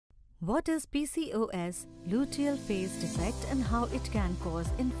What is PCOS, luteal phase defect, and how it can cause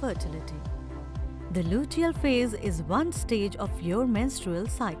infertility? The luteal phase is one stage of your menstrual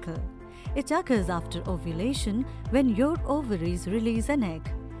cycle. It occurs after ovulation when your ovaries release an egg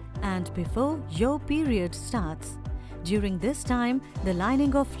and before your period starts. During this time, the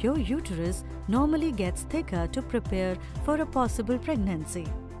lining of your uterus normally gets thicker to prepare for a possible pregnancy.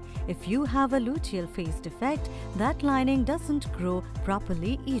 If you have a luteal phase defect, that lining doesn't grow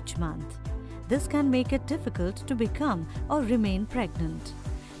properly each month. This can make it difficult to become or remain pregnant.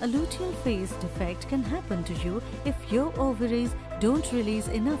 A luteal phase defect can happen to you if your ovaries don't release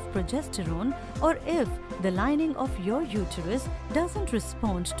enough progesterone or if the lining of your uterus doesn't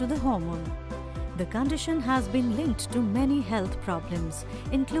respond to the hormone. The condition has been linked to many health problems,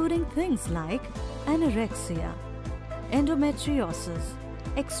 including things like anorexia, endometriosis,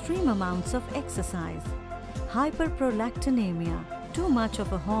 extreme amounts of exercise, hyperprolactinemia, too much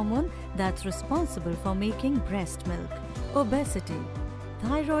of a hormone that's responsible for making breast milk, obesity,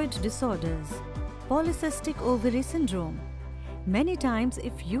 thyroid disorders, polycystic ovary syndrome. Many times,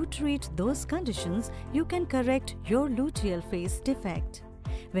 if you treat those conditions, you can correct your luteal phase defect.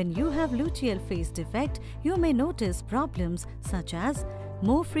 When you have luteal phase defect, you may notice problems such as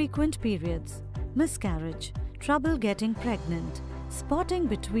more frequent periods, miscarriage, trouble getting pregnant, spotting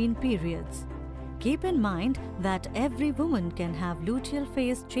between periods. Keep in mind that every woman can have luteal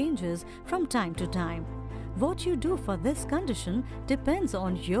phase changes from time to time. What you do for this condition depends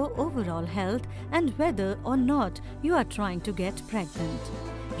on your overall health and whether or not you are trying to get pregnant.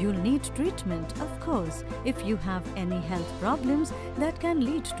 You'll need treatment, of course, if you have any health problems that can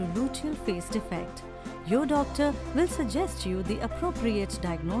lead to luteal phase defect. Your doctor will suggest you the appropriate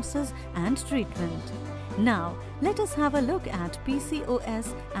diagnosis and treatment. Now, let us have a look at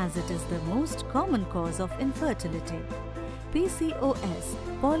PCOS, as it is the most common cause of infertility. PCOS,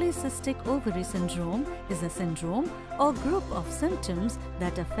 polycystic ovary syndrome, is a syndrome or group of symptoms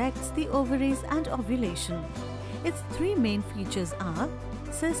that affects the ovaries and ovulation. Its three main features are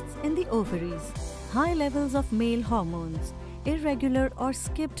cysts in the ovaries, high levels of male hormones, irregular or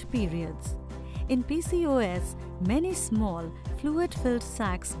skipped periods. In PCOS, many small, fluid-filled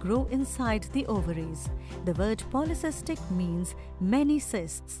sacs grow inside the ovaries. The word polycystic means many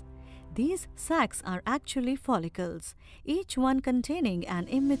cysts. These sacs are actually follicles, each one containing an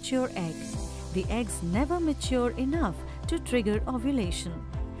immature egg. The eggs never mature enough to trigger ovulation.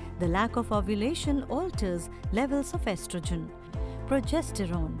 The lack of ovulation alters levels of estrogen,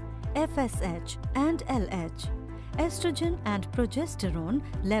 progesterone, FSH, and LH. Estrogen and progesterone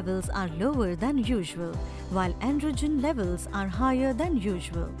levels are lower than usual, while androgen levels are higher than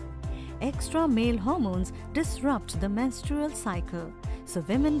usual. Extra male hormones disrupt the menstrual cycle, so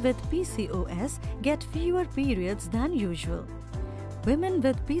women with PCOS get fewer periods than usual. Women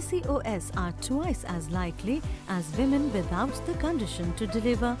with PCOS are twice as likely as women without the condition to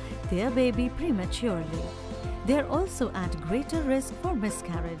deliver their baby prematurely. They are also at greater risk for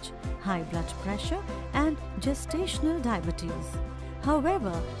miscarriage, high blood pressure, and gestational diabetes.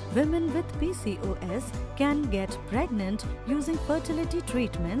 However, women with PCOS can get pregnant using fertility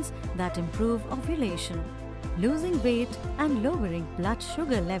treatments that improve ovulation. Losing weight and lowering blood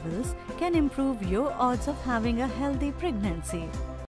sugar levels can improve your odds of having a healthy pregnancy.